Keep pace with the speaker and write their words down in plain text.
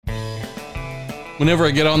Whenever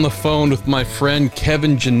I get on the phone with my friend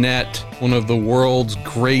Kevin Jeanette, one of the world's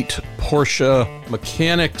great Porsche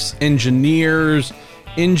mechanics, engineers,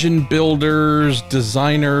 engine builders,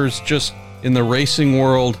 designers, just in the racing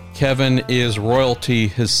world, Kevin is royalty.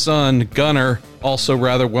 His son, Gunnar, also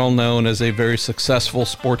rather well known as a very successful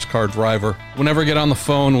sports car driver. Whenever I get on the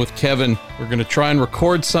phone with Kevin, we're going to try and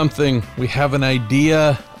record something. We have an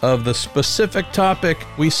idea of the specific topic.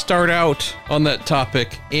 We start out on that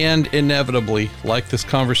topic, and inevitably, like this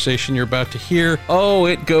conversation you're about to hear,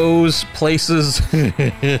 it goes places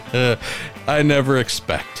I never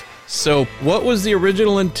expect. So, what was the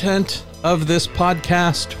original intent of this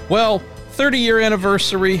podcast? Well, 30-year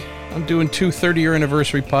anniversary. I'm doing two 30-year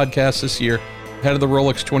anniversary podcasts this year, ahead of the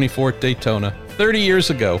Rolex 24 at Daytona. 30 years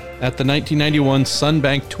ago, at the 1991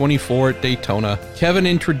 Sunbank 24 at Daytona, Kevin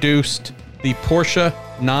introduced the Porsche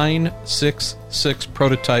 966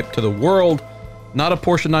 prototype to the world. Not a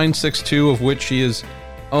Porsche 962, of which he has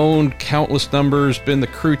owned countless numbers, been the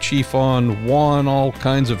crew chief on, won all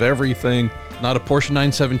kinds of everything. Not a Porsche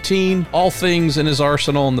 917, all things in his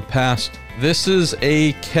arsenal in the past. This is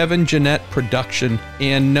a Kevin Jeanette production,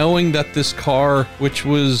 and knowing that this car, which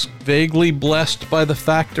was vaguely blessed by the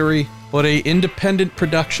factory, but a independent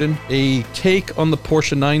production, a take on the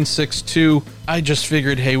Porsche 962, I just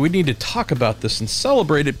figured, hey, we need to talk about this and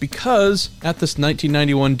celebrate it, because at this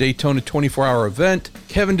 1991 Daytona 24-hour event,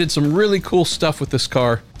 Kevin did some really cool stuff with this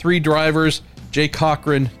car. 3 drivers, Jay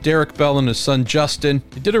Cochran, Derek Bell, and his son Justin.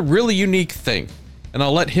 They did a really unique thing, and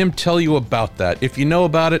I'll let him tell you about that. If you know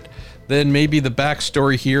about it, then maybe the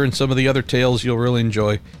backstory here and some of the other tales you'll really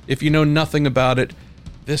enjoy. If you know nothing about it,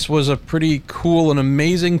 this was a pretty cool and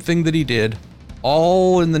amazing thing that he did,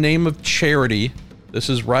 all in the name of charity. This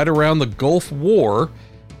is right around the Gulf War,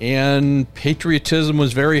 and patriotism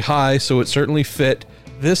was very high, so it certainly fit.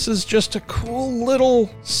 This is just a cool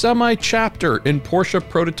little semi-chapter in Porsche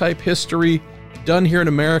prototype history done here in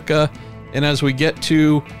America, and as we get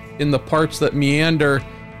to in the parts that meander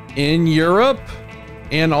in Europe,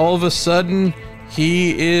 and all of a sudden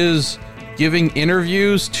he is giving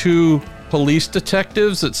interviews to police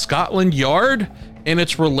detectives at Scotland Yard, and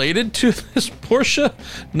it's related to this Porsche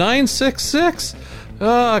 966.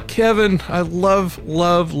 Kevin, I love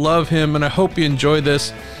him, and I hope you enjoy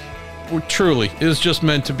this. Truly, it was just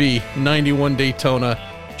meant to be 91 Daytona.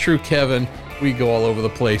 True Kevin, we go all over the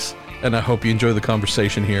place, and I hope you enjoy the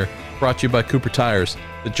conversation here. Brought to you by Cooper Tires,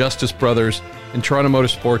 the Justice Brothers, and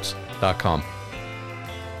TorontoMotorsports.com.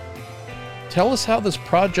 Tell us how this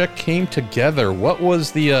project came together. What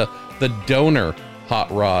was the donor hot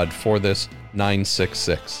rod for this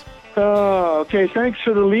 966? Okay, thanks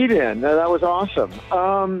for the lead-in. That was awesome.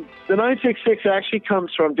 The 966 actually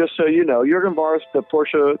comes from, just so you know, Jürgen Barth, the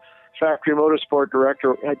Porsche factory motorsport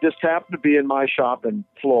director, had just happened to be in my shop in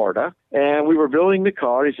Florida, and we were building the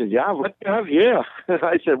car. He said, yeah, what do you have? Yeah.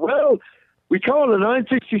 I said, well, we call it a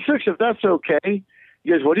 966 if that's okay. He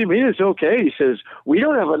goes, what do you mean it's okay? He says, we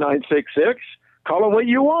don't have a 966. Call it what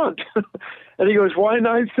you want. And he goes, why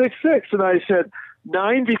 966? And I said,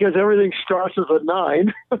 9 because everything starts with a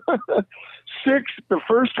 9. 6, the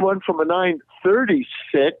first one from a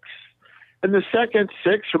 936, and the second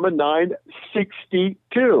 6 from a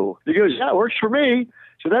 962. He goes, yeah, it works for me.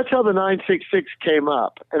 So that's how the 966 came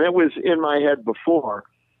up. And it was in my head before.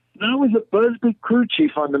 And I was a Busby crew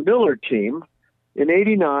chief on the Miller team in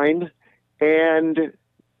 89. And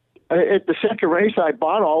at the second race, I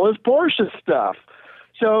bought all his Porsche stuff.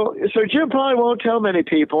 So Jim probably won't tell many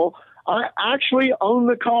people. I actually owned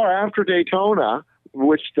the car after Daytona,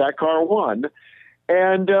 which that car won.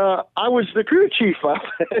 And I was the crew chief of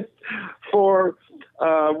it for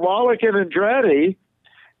Wallach and Andretti.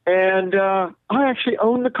 And I actually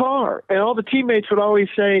owned the car. And all the teammates would always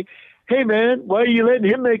say, hey, man, why are you letting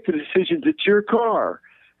him make the decisions? It's your car.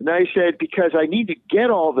 And I said, because I need to get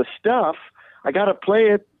all the stuff. I got to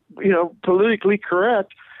play it, politically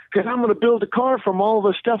correct, because I'm going to build a car from all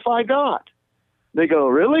the stuff I got. They go,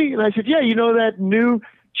 really? And I said, yeah, that new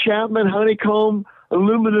Chapman honeycomb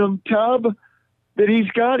aluminum tub that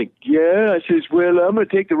he's got? Yeah. I says, well, I'm going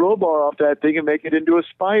to take the roll bar off that thing and make it into a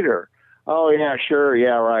Spider. Oh, yeah, sure.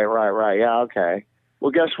 Yeah, right. Yeah, okay.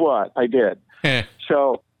 Well, guess what? I did.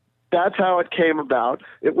 So that's how it came about.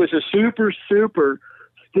 It was a super, super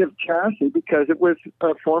stiff chassis because it was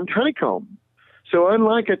a formed honeycomb. So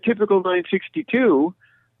unlike a typical 962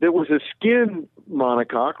 that was a skin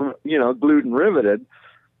monocoque, glued and riveted,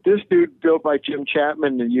 this dude built by Jim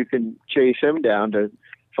Chapman, and you can chase him down to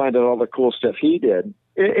find out all the cool stuff he did.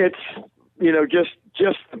 It's,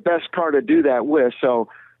 just the best car to do that with. So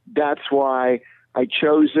that's why I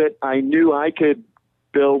chose it. I knew I could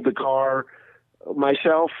build the car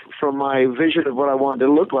myself from my vision of what I wanted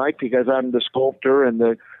to look like, because I'm the sculptor and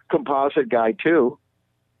the composite guy too.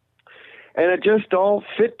 And it just all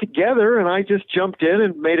fit together, and I just jumped in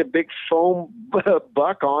and made a big foam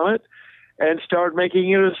buck on it and started making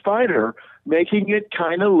it a Spider, making it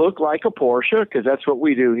kind of look like a Porsche, because that's what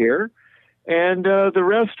we do here. And the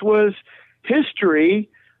rest was history.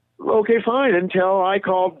 Okay, fine, until I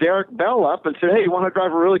called Derek Bell up and said, hey, you want to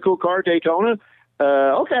drive a really cool car at Daytona?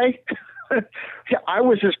 Okay. I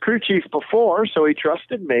was his crew chief before, so he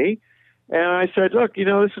trusted me. And I said, look,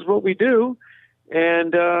 this is what we do.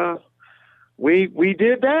 And we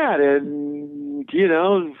did that. And,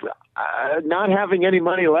 not having any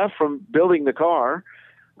money left from building the car,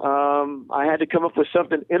 I had to come up with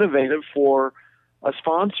something innovative for a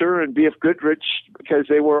sponsor, and BF Goodrich, because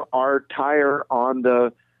they were our tire on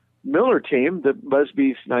the Miller team, the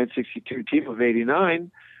Busby's 962 team of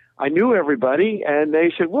 89. I knew everybody, and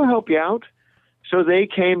they said, we'll help you out. So they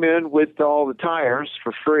came in with all the tires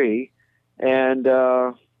for free, and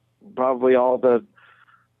probably all the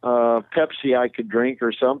Pepsi I could drink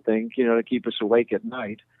or something, to keep us awake at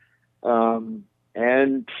night.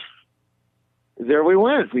 And there we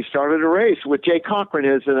went. We started a race with Jay Cochran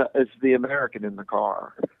as the American in the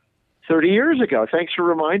car 30 years ago. Thanks for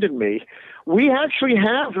reminding me. We actually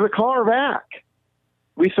have the car back.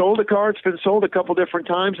 We sold the car. It's been sold a couple different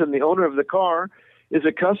times, and the owner of the car is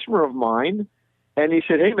a customer of mine. And he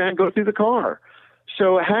said, hey, man, go through the car.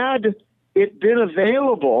 So had it been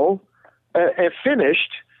available and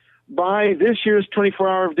finished by this year's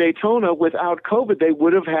 24-hour of Daytona without COVID, they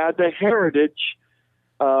would have had the Heritage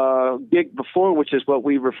gig before, which is what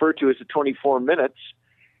we refer to as the 24 minutes.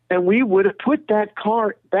 And we would have put that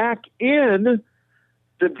car back in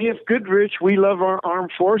the BF Goodrich We Love Our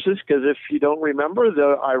Armed Forces, because if you don't remember,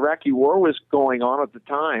 the Iraqi war was going on at the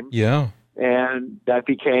time. Yeah. And that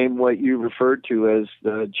became what you referred to as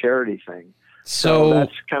the charity thing. So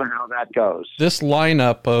that's kind of how that goes. This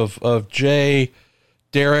lineup of Jay,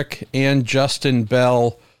 Derek, and Justin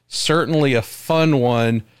Bell, certainly a fun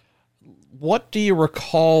one. What do you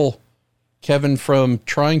recall, Kevin, from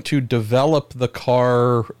trying to develop the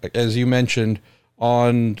car, as you mentioned,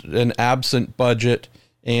 on an absent budget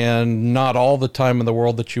and not all the time in the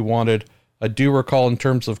world that you wanted? I do recall in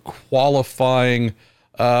terms of qualifying,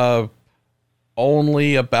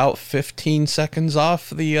 only about 15 seconds off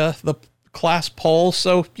the class pole.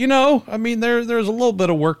 So, there's a little bit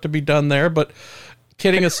of work to be done there, but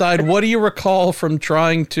kidding aside, what do you recall from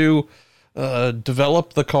trying to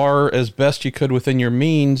develop the car as best you could within your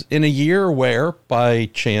means in a year where, by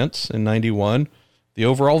chance, in 91, the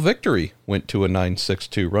overall victory went to a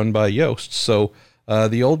 962 run by Yost? So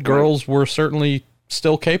the old girls were certainly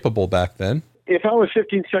still capable back then. If I was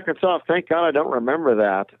 15 seconds off, thank God I don't remember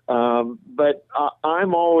that. But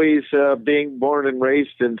I'm always, being born and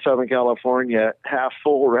raised in Southern California, half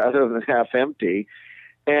full rather than half empty,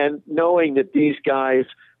 and knowing that these guys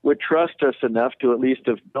would trust us enough to at least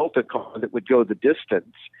have built a car that would go the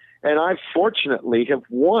distance. And I fortunately have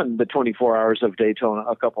won the 24 Hours of Daytona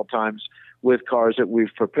a couple times with cars that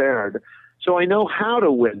we've prepared. So I know how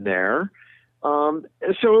to win there. So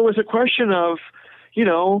it was a question of,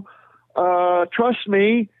 trust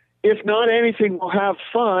me, if not anything, we'll have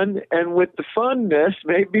fun. And with the funness,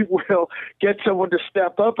 maybe we'll get someone to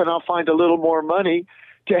step up and I'll find a little more money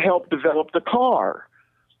to help develop the car,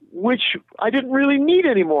 which I didn't really need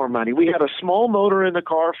any more money. We had a small motor in the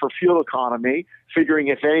car for fuel economy, figuring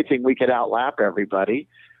if anything, we could outlap everybody.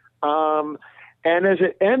 And as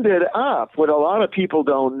it ended up, what a lot of people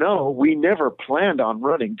don't know, we never planned on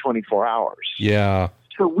running 24 hours. Yeah.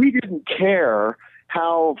 So we didn't care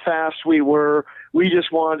how fast we were. We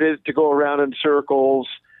just wanted to go around in circles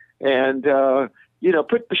and,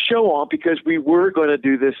 put the show on, because we were going to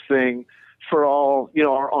do this thing for all,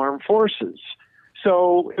 our armed forces.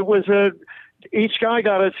 So it was each guy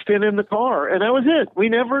got a spin in the car, and that was it.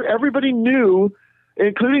 Everybody knew,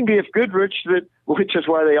 including BF Goodrich, which is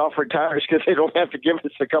why they offered tires, because they don't have to give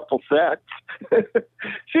us a couple sets.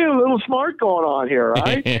 See, a little smart going on here,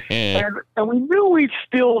 right? and we knew we'd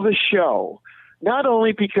steal the show, not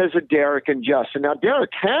only because of Derek and Justin. Now,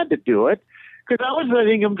 Derek had to do it, because I was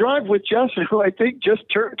letting him drive with Justin, who I think just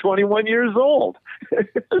turned 21 years old.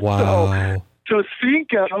 Wow. So think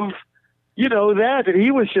of, that he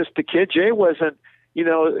was just a kid. Jay wasn't,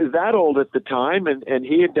 that old at the time, and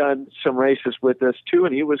he had done some races with us too,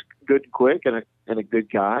 and he was good and quick and a good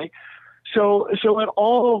guy. So it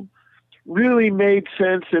all really made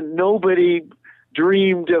sense, and nobody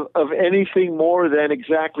dreamed of anything more than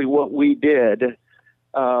exactly what we did.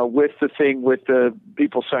 with the thing with the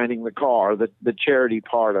people signing the car, the charity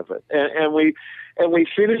part of it, and we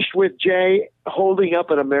finished with Jay holding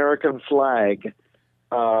up an American flag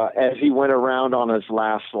as he went around on his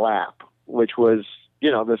last lap, which was,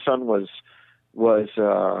 the sun was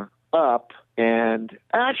up. And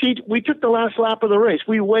actually, we took the last lap of the race.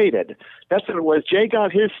 We waited. That's what it was. Jay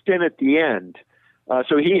got his stint at the end,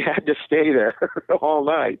 so he had to stay there all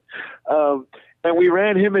night. And we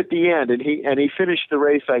ran him at the end, and he finished the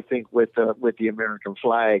race, I think, with the American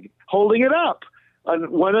flag, holding it up.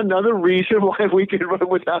 One another reason why we could run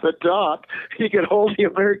without a top, he could hold the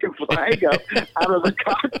American flag up out of the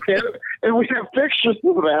cockpit, and we have pictures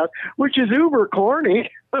of that, which is uber corny.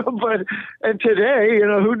 And today,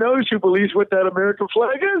 who knows who believes what that American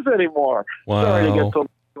flag is anymore? Wow. Sorry to get so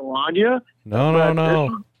on you.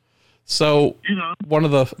 No. So one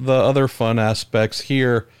of the other fun aspects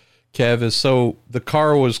here, Kev, is so the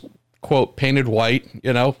car was, quote, painted white,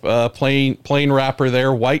 plain wrapper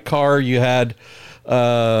there, white car. You had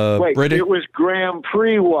Wait, it was Grand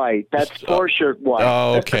Prix white. That's Porsche white.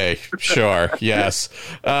 Oh, okay, sure, yes.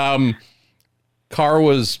 Car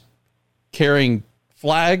was carrying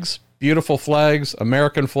flags, beautiful flags,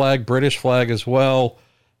 American flag, British flag as well.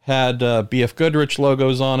 Had BF Goodrich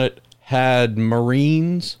logos on it. Had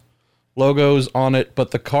Marines logos on it.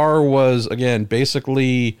 But the car was, again,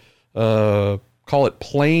 basically call it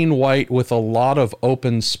plain white with a lot of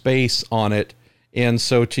open space on it. And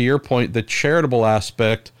so to your point, the charitable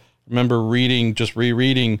aspect, remember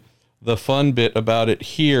rereading the fun bit about it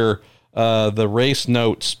here, the race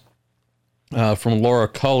notes from Laura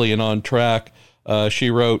Cully and On Track. She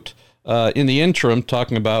wrote, in the interim,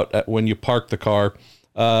 talking about when you park the car,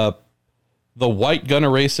 the white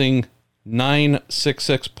Gunnar Racing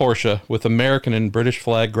 966 Porsche with American and British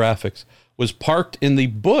flag graphics was parked in the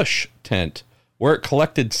Bush tent, where it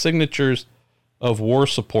collected signatures of war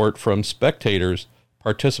support from spectators,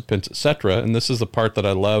 participants, etc. And this is the part that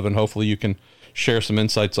I love, and hopefully you can share some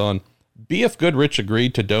insights on. BF Goodrich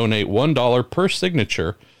agreed to donate $1 per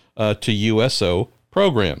signature to USO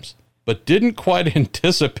programs, but didn't quite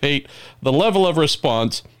anticipate the level of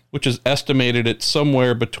response, which is estimated at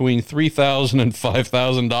somewhere between $3,000 and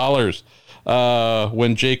 $5,000.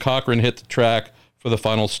 When Jay Cochran hit the track for the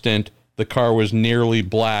final stint, the car was nearly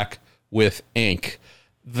black with ink.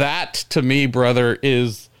 That, to me, brother,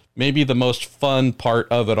 is maybe the most fun part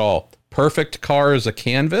of it all. Perfect car as a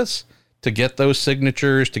canvas to get those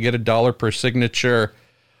signatures, to get $1 per signature.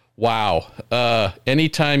 Wow.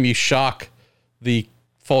 Anytime you shock the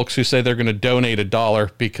folks who say they're going to donate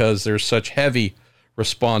 $1 because there's such heavy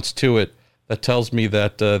response to it, that tells me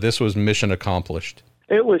that this was mission accomplished.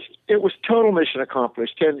 It was total mission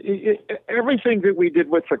accomplished. And everything that we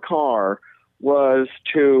did with the car was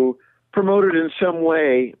to promote it in some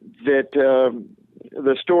way that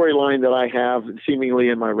the storyline that I have seemingly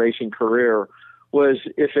in my racing career was,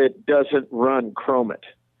 if it doesn't run, chrome it,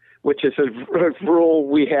 which is a rule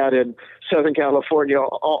we had in Southern California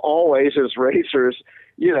always as racers.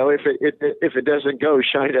 If it doesn't go,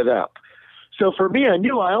 shine it up. So for me, I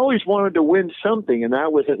knew I always wanted to win something, and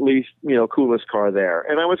that was at least, coolest car there.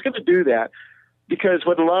 And I was going to do that because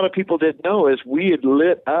what a lot of people didn't know is we had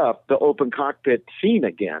lit up the open cockpit scene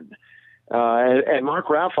again. And Mark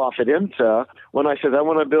Raffoff at IMSA, when I said, I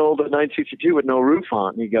want to build a 962 with no roof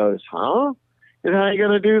on, he goes, huh? And how are you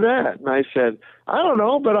going to do that? And I said, I don't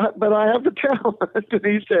know, but I have the talent. And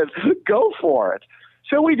he said, go for it.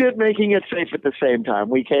 So we did, making it safe at the same time.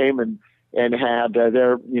 We came and had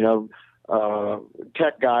their,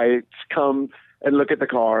 tech guys come and look at the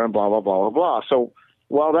car and blah, blah, blah, blah, blah. So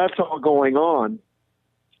while that's all going on,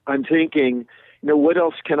 I'm thinking, what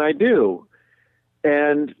else can I do?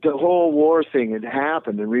 And the whole war thing had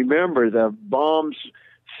happened. And remember, the bombs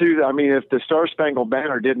if the Star Spangled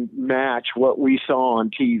Banner didn't match what we saw on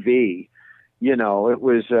TV, it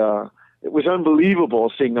was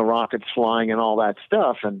unbelievable seeing the rockets flying and all that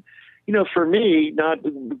stuff. And, for me, not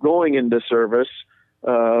going into service,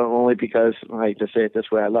 only because, I hate to say it this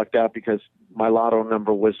way, I lucked out because my lotto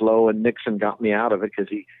number was low and Nixon got me out of it because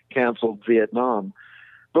he canceled Vietnam.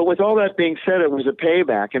 But with all that being said, it was a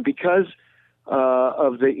payback. And because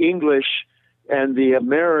of the English and the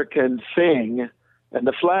American thing and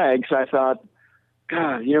the flags, I thought,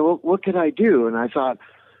 God, what could I do? And I thought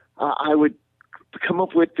I would come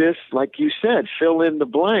up with this, like you said, fill in the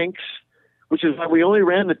blanks, which is why we only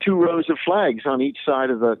ran the 2 rows of flags on each side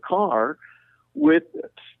of the car with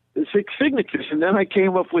 6 signatures. And then I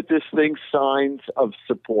came up with this thing, signs of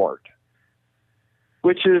support,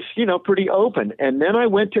 which is, pretty open. And then I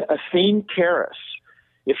went to Athene Terrace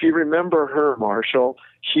If you remember her, Marshall,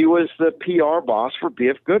 she was the PR boss for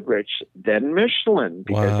B.F. Goodrich, then Michelin,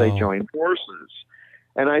 because they joined forces.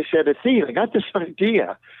 And I said, Athene, I got this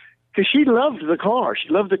idea, because she loved the car. She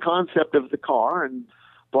loved the concept of the car and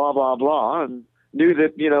blah, blah, blah, and knew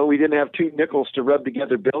that, we didn't have two nickels to rub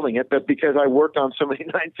together building it. But because I worked on so many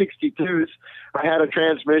 962s, I had a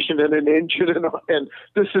transmission and an engine and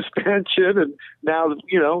the suspension and now,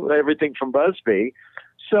 everything from Busby.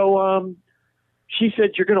 So she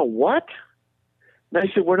said, "You're going to what?" And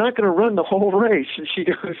I said, "We're not going to run the whole race." And she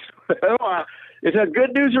goes, "Well, is that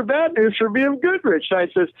good news or bad news for B.M. Goodrich?" And I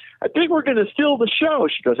says, "I think we're going to steal the show."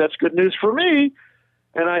 She goes, "That's good news for me."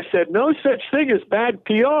 And I said, "No such thing as bad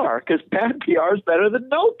PR, because bad PR is better than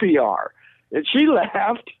no PR." And she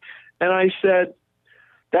laughed. And I said,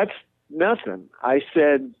 "That's nothing." I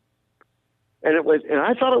said, and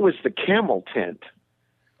I thought it was the camel tent.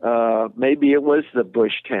 Maybe it was the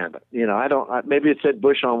Bush tent. Maybe it said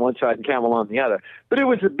Bush on one side and Camel on the other. But it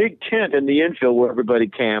was a big tent in the infield where everybody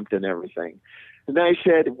camped and everything. And I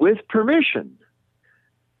said, "With permission,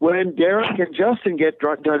 when Derek and Justin get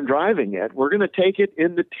done driving it, we're going to take it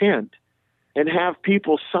in the tent and have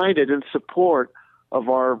people sign it in support of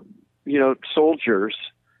our, soldiers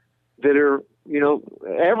that are,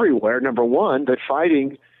 everywhere, number one, but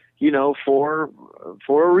fighting, for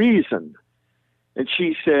a reason." And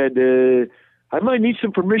she said, "I might need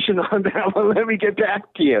some permission on that one. Let me get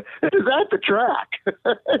back to you." Is that the track?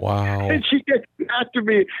 Wow. And she gets back to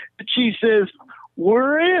me and she says,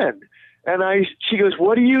 "We're in." And she goes,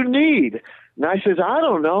 "What do you need?" And I says, "I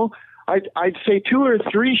don't know. I'd say 2 or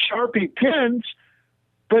 3 Sharpie pins,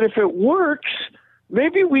 but if it works,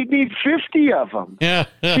 maybe we need 50 of them." Yeah.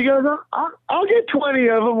 She goes, I'll get 20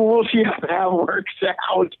 of them and we'll see how that works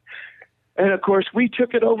out. And of course, we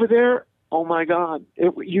took it over there. Oh my God.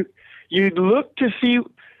 You look to see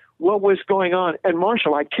what was going on. And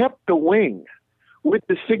Marshall, I kept the wing with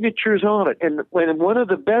the signatures on it. And one of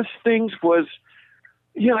the best things was,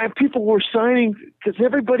 people were signing because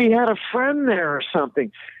everybody had a friend there or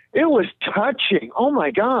something. It was touching. Oh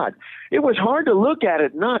my God. It was hard to look at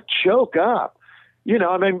it, and not choke up.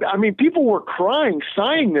 I mean, people were crying,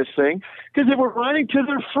 signing this thing because they were writing to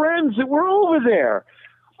their friends that were over there.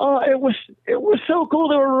 It was so cool.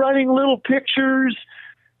 They were writing little pictures,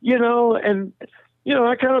 and,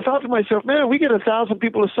 I kind of thought to myself, man, we get 1,000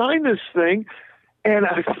 people to sign this thing. And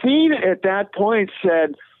Athene at that point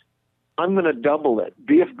said, "I'm going to double it.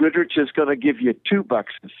 B.F. Goodrich is going to give you $2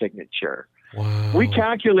 a signature." Wow. We We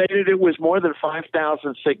calculated it was more than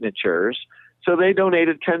 5,000 signatures. So they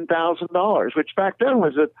donated $10,000, which back then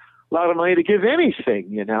was a lot of money to give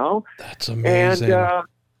anything, That's amazing. And,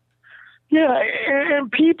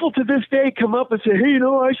 and people to this day come up and say, "Hey,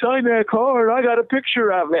 I signed that car and I got a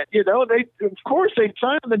picture of it." Of course they'd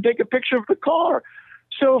sign them and take a picture of the car.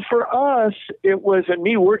 So for us, it was, and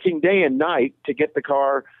me working day and night to get the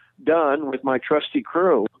car done with my trusty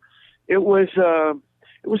crew. It was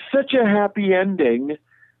such a happy ending.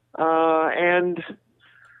 And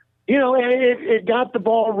it got the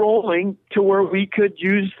ball rolling to where we could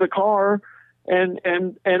use the car and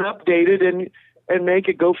update it and make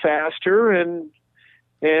it go faster. And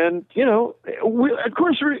of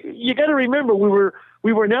course, you got to remember,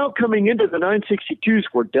 we were now coming into the 962s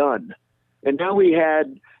were done. And now we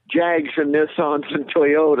had Jags and Nissans and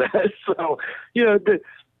Toyotas. So,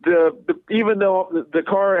 even though the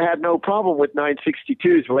car had no problem with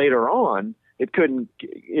 962s later on, it couldn't,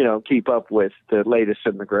 keep up with the latest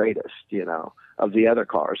and the greatest, of the other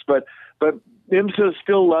cars. But IMSA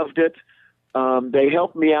still loved it. They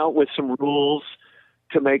helped me out with some rules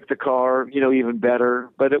to make the car, even better.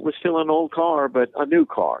 But it was still an old car, but a new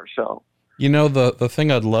car. So, the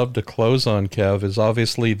thing I'd love to close on, Kev, is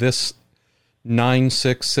obviously this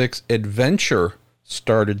 966 adventure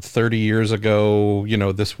started 30 years ago,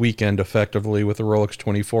 this weekend effectively with the Rolex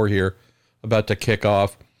 24 here about to kick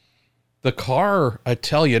off. The car, I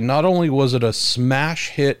tell you, not only was it a smash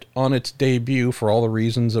hit on its debut for all the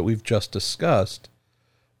reasons that we've just discussed,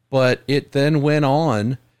 but it then went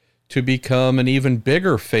on to become an even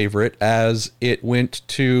bigger favorite as it went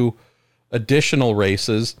to additional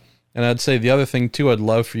races. And I'd say the other thing, too, I'd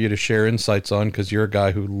love for you to share insights on, because you're a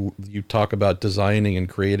guy who you talk about designing and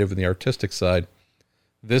creative and the artistic side.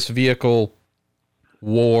 This vehicle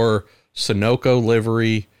wore Sunoco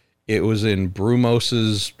livery. It was in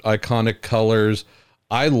Brumos's iconic colors.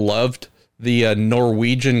 I loved the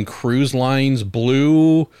Norwegian Cruise Lines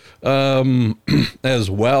blue as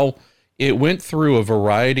well. It went through a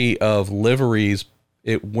variety of liveries.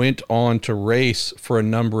 It went on to race for a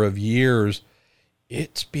number of years.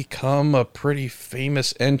 It's become a pretty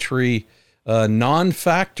famous entry,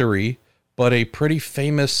 non-factory, but a pretty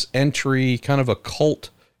famous entry, kind of a cult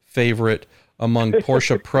favorite among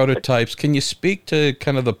Porsche prototypes. Can you speak to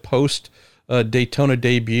kind of the post Daytona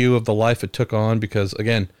debut of the life it took on? Because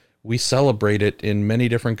again, we celebrate it in many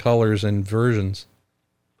different colors and versions.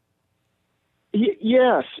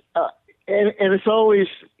 Yes. And it's always,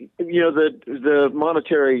 the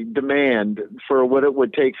monetary demand for what it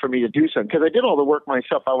would take for me to do something. Because I did all the work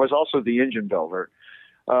myself. I was also the engine builder.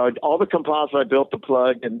 All the composite, I built the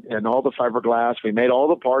plug and all the fiberglass. We made all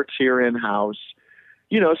the parts here in-house.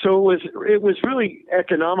 So it was really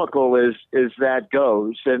economical as that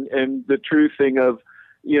goes. And the true thing of,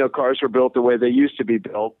 cars were built the way they used to be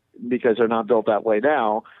built, because they're not built that way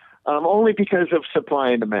now. Only because of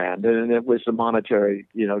supply and demand, and it was the monetary,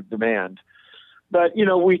 demand. But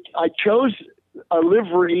I chose a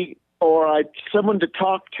livery or someone to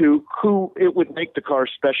talk to who it would make the car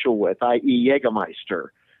special with, i.e., Jägermeister.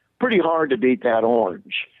 Pretty hard to beat that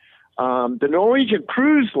orange. The Norwegian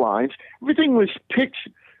Cruise Lines, everything was picked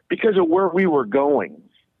because of where we were going.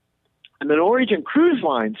 And the Norwegian Cruise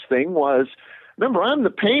Lines thing was, remember, I'm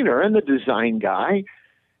the painter and the design guy,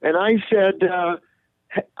 and I said,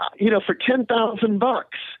 for $10,000,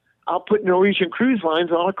 I'll put Norwegian Cruise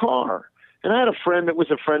Lines on a car. And I had a friend that was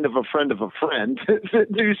a friend of a friend of a friend that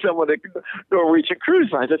knew someone at Norwegian Cruise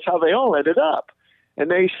Lines. That's how they all ended up. And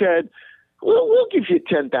they said, well, we'll give you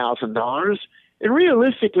 $10,000. And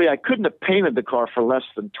realistically, I couldn't have painted the car for less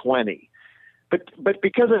than $20,000. But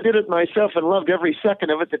because I did it myself and loved every second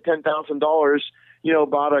of it, the $10,000,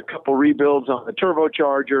 bought a couple rebuilds on the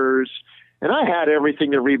turbochargers. And I had everything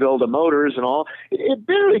to rebuild the motors and all. It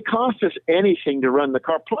barely cost us anything to run the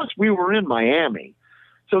car. Plus, we were in Miami.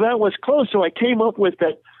 So that was close. So I came up with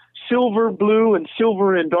that silver blue and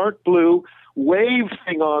silver and dark blue wave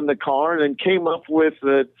thing on the car, and then came up with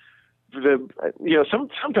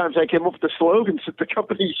sometimes I came up with the slogans that the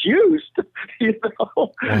companies used,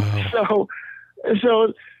 Wow.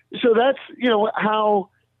 So that's,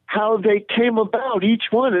 how they came about, each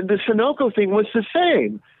one. And the Sunoco thing was the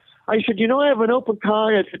same. I said, I have an open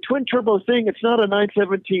car. It's a twin turbo thing. It's not a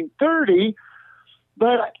 91730,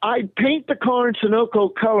 but I paint the car in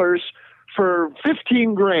Sunoco colors for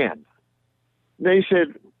 $15,000. They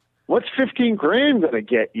said, what's $15,000 going to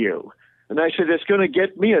get you? And I said, it's going to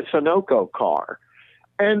get me a Sunoco car.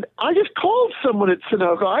 And I just called someone at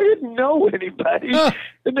Sunoco. I didn't know anybody.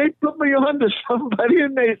 And they put me on to somebody,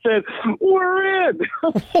 and they said, we're in.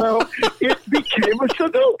 So it became a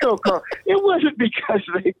Sunoco car. It wasn't because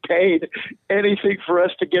they paid anything for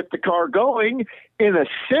us to get the car going. In a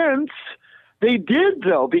sense, they did,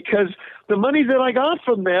 though, because the money that I got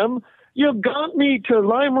from them, got me to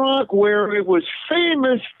Lime Rock, where it was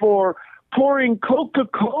famous for pouring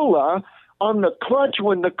Coca-Cola on the clutch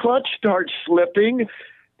when the clutch starts slipping.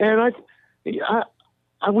 And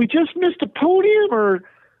we just missed a podium, or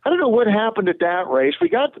I don't know what happened at that race. We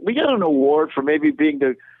got an award for maybe being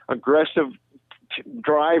the aggressive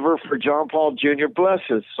driver for John Paul Jr. Bless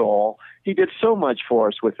his soul. He did so much for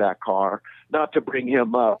us with that car. Not to bring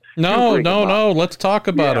him up. No. Let's talk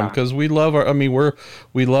about him, because we love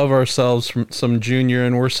we love ourselves from some Junior,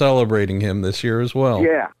 and we're celebrating him this year as well.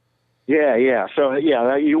 Yeah. So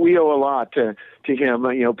we owe a lot to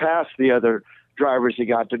him. Past the other drivers he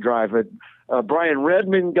got to drive it. Brian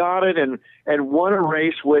Redmond got it and won a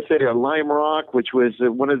race with it at Lime Rock, which was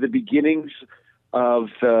one of the beginnings of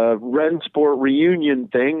the Rennsport reunion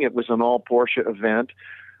thing. It was an all Porsche event.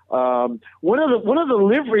 One of the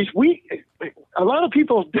liveries, a lot of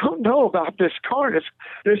people don't know about this car.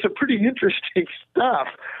 There's some pretty interesting stuff.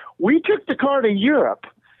 We took the car to Europe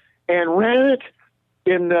and ran it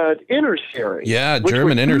in the Inter Series. Yeah,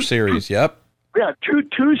 German Inter Series. Yep. Yeah,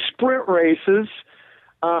 two sprint races,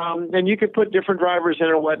 and you could put different drivers in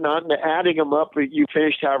or whatnot, and adding them up, you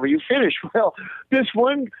finished however you finished. Well, this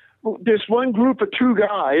one group of two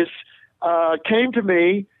guys came to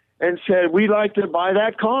me and said, we'd like to buy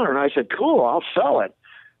that car. And I said, cool, I'll sell it.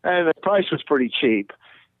 And the price was pretty cheap.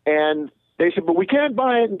 And they said, but we can't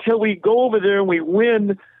buy it until we go over there and we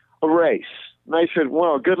win a race. And I said,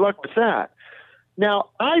 well, good luck with that. Now,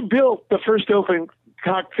 I built the first open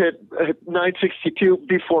cockpit 962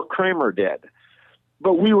 before Kramer did.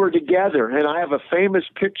 But we were together, and I have a famous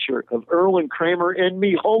picture of Erwin Kramer and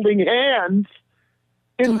me holding hands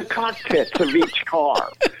in the cockpits of each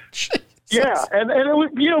car. Yeah, and it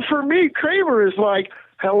was, for me, Kramer is like,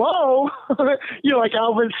 hello, like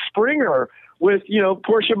Alvin Springer with,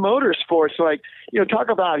 Porsche Motorsports, like, talk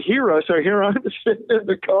about heroes. So here I'm sitting in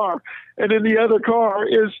the car, and in the other car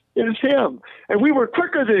is him. And we were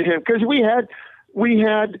quicker than him because we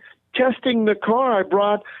had testing the car. I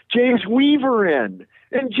brought James Weaver in,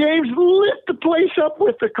 And James lit the place up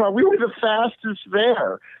with the car. We were the fastest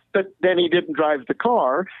there. But then he didn't drive the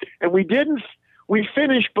car. And we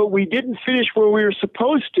finished, but we didn't finish where we were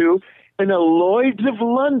supposed to in a Lloyd's of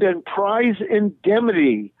London prize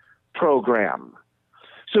indemnity program.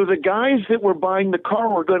 So the guys that were buying the car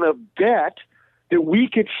were going to bet that we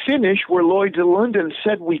could finish where Lloyd's of London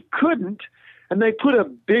said we couldn't. And they put a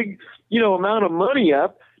big, amount of money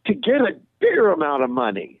up to get a bigger amount of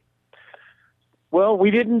money. Well,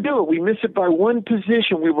 we didn't do it. We missed it by one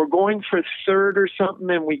position. We were going for third or something,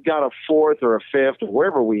 and we got a fourth or a fifth or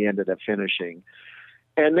wherever we ended up finishing.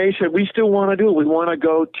 And they said, we still want to do it. We want to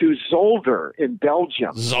go to Zolder in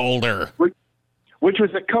Belgium. Zolder. Which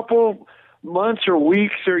was a couple months or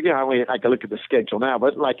weeks or, I can look at the schedule now,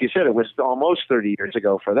 but like you said, it was almost 30 years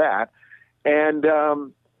ago for that. And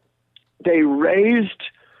they raised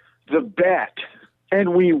the bet,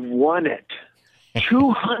 and we won it.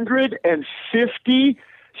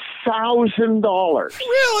 $250,000.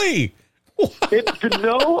 Really? It's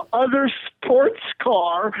no other sports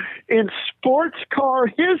car in sports car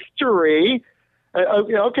history.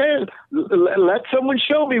 Okay, let someone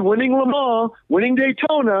show me winning Le Mans, winning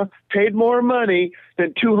Daytona, paid more money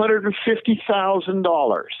than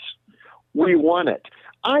 $250,000. We won it.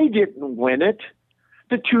 I didn't win it.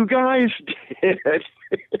 The two guys did.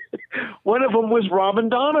 One of them was Robin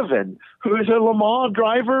Donovan, who is a Le Mans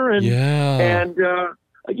driver and a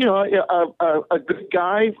good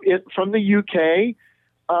guy from the UK.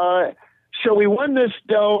 So we won this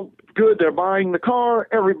deal. Good, they're buying the car.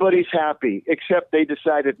 Everybody's happy, except they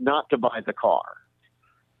decided not to buy the car.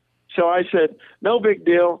 So I said, no big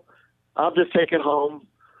deal. I'll just take it home.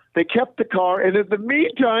 They kept the car, and in the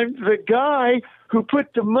meantime, the guy who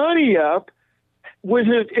put the money up was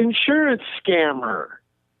an insurance scammer.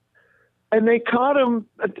 And they caught him.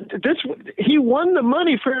 He won the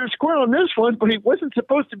money fair and square on this one, but he wasn't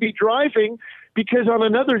supposed to be driving because on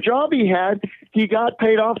another job he had, he got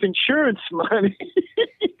paid off insurance money.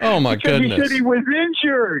 Oh, my goodness. He said he was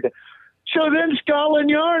injured. So then Scotland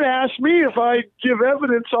Yard asked me if I'd give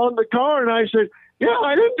evidence on the car, and I said, yeah,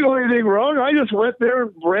 I didn't do anything wrong. I just went there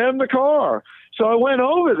and ran the car. So I went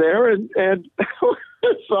over there and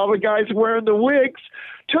saw the guys wearing the wigs,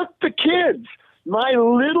 took the kids. My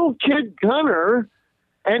little kid Gunnar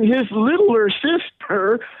and his littler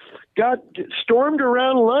sister got stormed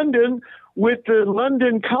around London with the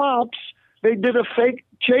London cops. They did a fake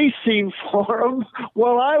chase scene for him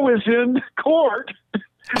while I was in court.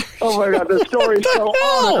 Oh my God, the story's so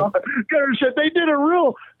on. Gunnar said they did a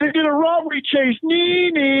robbery chase.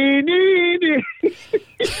 Nee.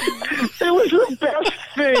 It was the best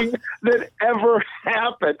thing that ever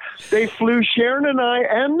happened. They flew Sharon and I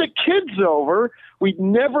and the kids over. We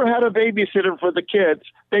never had a babysitter for the kids.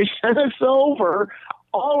 They sent us over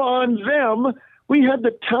all on them. We had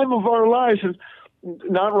the time of our lives. And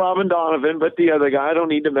not Robin Donovan, but the other guy. I don't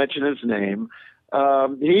need to mention his name.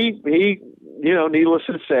 He, needless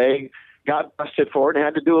to say, got busted for it and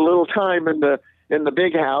had to do a little time in the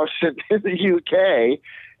big house in the UK,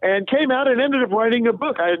 and came out and ended up writing a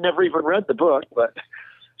book. I had never even read the book, but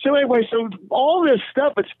so anyway, so all this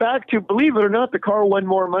stuff, it's back to, believe it or not, the car won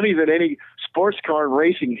more money than any sports car in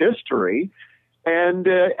racing history, and.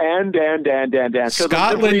 So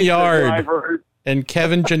Scotland Yard. And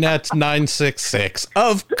Kevin Jeanette's 966.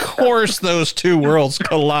 Of course those two worlds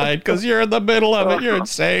collide because you're in the middle of it. You're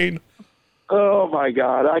insane. Oh, my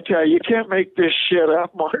God. I tell you, you can't make this shit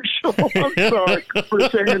up, Marshall. I'm sorry for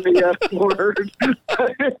saying the F word.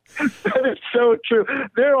 But it's so true.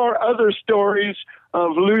 There are other stories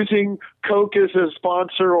of losing Coke as a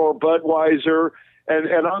sponsor or Budweiser.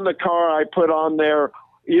 And on the car I put on there,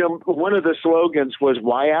 one of the slogans was,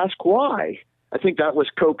 why ask why? I think that was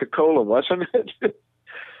Coca-Cola, wasn't it?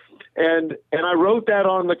 and I wrote that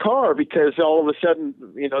on the car because all of a sudden,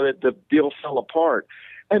 the deal fell apart.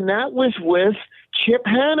 And that was with Chip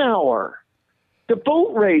Hanauer, the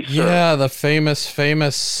boat racer. Yeah, the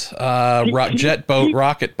famous rocket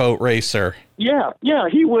boat racer. Yeah.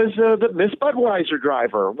 He was the Miss Budweiser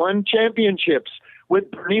driver, won championships with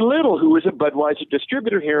Bernie Little, who was a Budweiser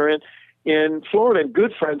distributor here in Florida, and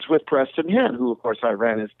good friends with Preston Henn, who, of course, I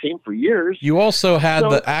ran his team for years. You also had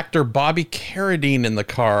the actor Bobby Carradine in the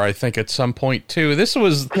car, I think, at some point, too.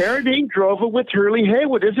 Carradine drove it with Hurley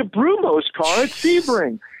Haywood as a Brumos car at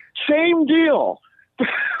Sebring. Same deal.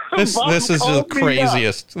 This is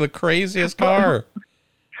the craziest car.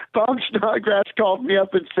 Bob Snodgrass called me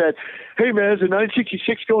up and said, hey, man, is a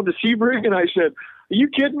 966 going to Sebring? And I said, are you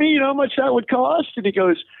kidding me? You know how much that would cost? And he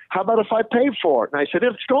goes, how about if I pay for it? And I said,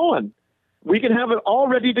 it's going. We can have it all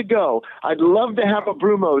ready to go. I'd love to have a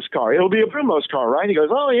Brumos car. It'll be a Brumos car, right? He goes,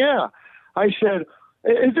 oh, yeah. I said,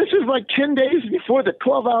 This is like 10 days before the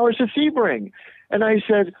 12 hours of Sebring. And I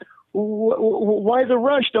said, why the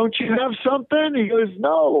rush? Don't you have something? He goes,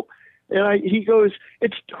 no. And he goes,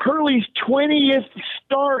 it's Hurley's 20th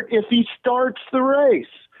start if he starts the race.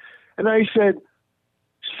 And I said,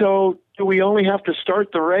 so do we only have to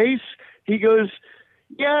start the race? He goes,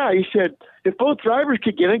 yeah. He said, if both drivers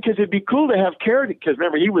could get in, because it'd be cool to have Carrot, because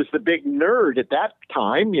remember, he was the big nerd at that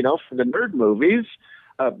time, you know, from the nerd movies.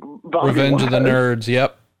 Revenge of the Nerds,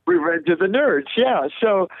 yep. Revenge of the Nerds, yeah.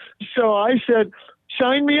 So I said,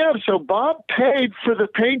 sign me up. So Bob paid for the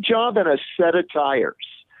paint job and a set of tires.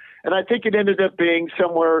 And I think it ended up being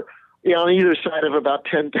somewhere, you know, on either side of about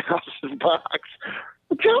 $10,000.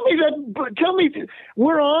 Tell me,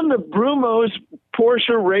 we're on the Brumos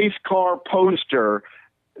Porsche race car poster.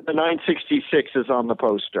 The 966 is on the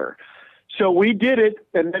poster. So we did it,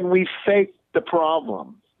 and then we faked the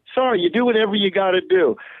problem. Sorry, you do whatever you got to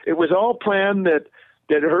do. It was all planned that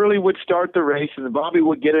Hurley would start the race, and then Bobby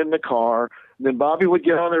would get in the car, and then Bobby would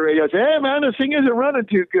get on the radio and say, hey, man, this thing isn't running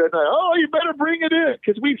too good. And oh, you better bring it in,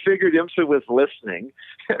 because we figured IMSA was listening.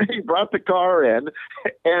 He brought the car in,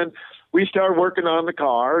 and we started working on the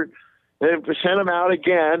car, and we sent him out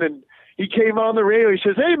again, and he came on the radio. He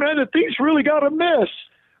says, hey, man, the thing's really got a miss.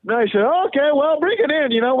 And I said, okay, well, bring it in.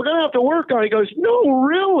 You know, we're going to have to work on it. He goes, no,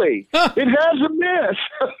 really? It has a miss.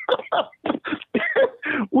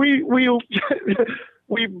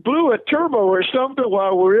 We blew a turbo or something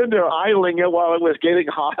while we were in there idling it while it was getting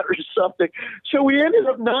hot or something. So we ended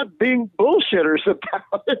up not being bullshitters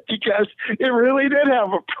about it because it really did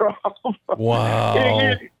have a problem. Wow.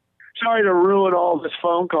 Sorry to ruin all this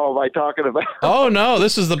phone call by talking about it. Oh, no,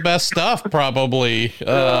 this is the best stuff, probably.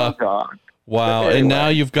 Oh, God. Wow, anyway. And now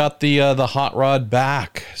you've got the hot rod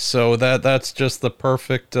back, so that's just the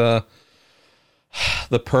perfect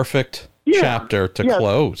chapter to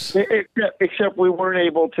close. Except we weren't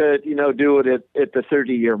able to, you know, do it at the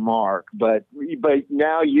 30-year mark, but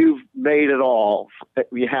now you've made it all.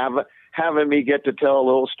 We have having me get to tell a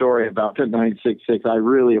little story about the 966. I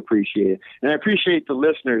really appreciate it, and I appreciate the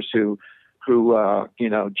listeners who you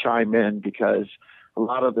know, chime in, because a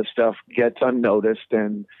lot of the stuff gets unnoticed,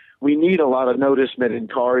 and we need a lot of noticement in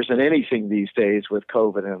cars and anything these days with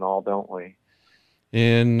COVID and all, don't we?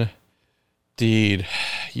 Indeed.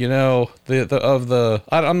 You know,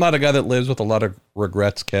 I'm not a guy that lives with a lot of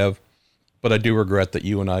regrets, Kev, but I do regret that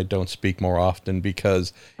you and I don't speak more often,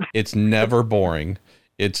 because it's never boring.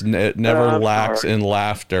 It never lacks in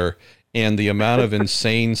laughter, and the amount of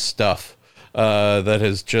insane stuff that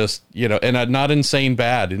has just, you know, and not insane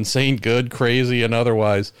bad, insane good, crazy, and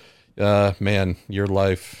otherwise. Man, your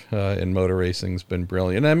life in motor racing has been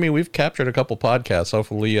brilliant. I mean, we've captured a couple podcasts.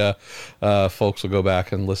 Hopefully, folks will go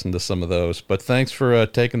back and listen to some of those. But thanks for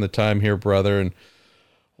taking the time here, brother. And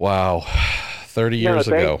wow, 30 years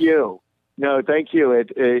ago. Thank you. No, thank you.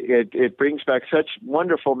 It brings back such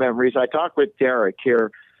wonderful memories. I talked with Derek here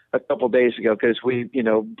a couple days ago, because we, you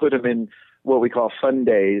know, put him in what we call fun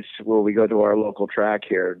days, where we go to our local track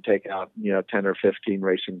here and take out, you know, 10 or 15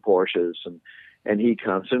 racing Porsches, and he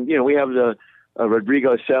comes. And, you know, we have the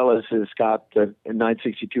Rodrigo Celis has got the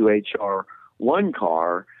 962 HR1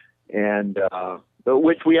 car, and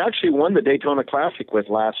which we actually won the Daytona Classic with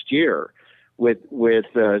last year with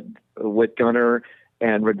Gunnar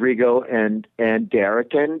and Rodrigo and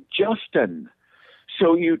Derek and Justin.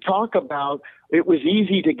 So you talk about, it was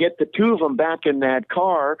easy to get the two of them back in that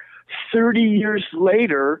car. 30 years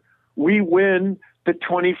later, we win the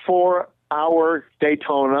 24-hour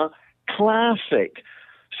Daytona Classic.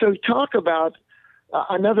 So talk about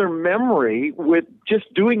another memory with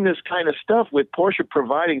just doing this kind of stuff, with Porsche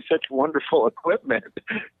providing such wonderful equipment.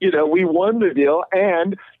 You know, we won the deal,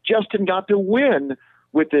 and Justin got to win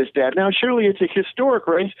with his dad. Now, surely it's a historic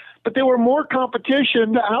race, but there were more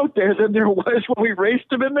competition out there than there was when we raced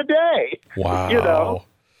them in the day. Wow. You know,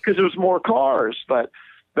 because there was more cars. But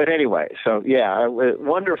anyway, so yeah,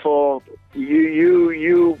 wonderful.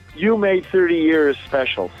 You made 30 years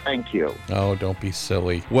special. Thank you. Oh, don't be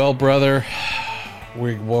silly. Well, brother,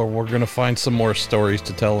 we're going to find some more stories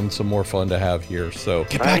to tell and some more fun to have here. So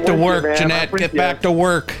get back to work, Jeanette. Get back to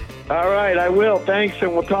work. All right, I will. Thanks,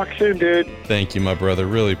 and we'll talk soon, dude. Thank you, my brother.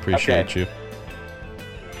 Really appreciate you.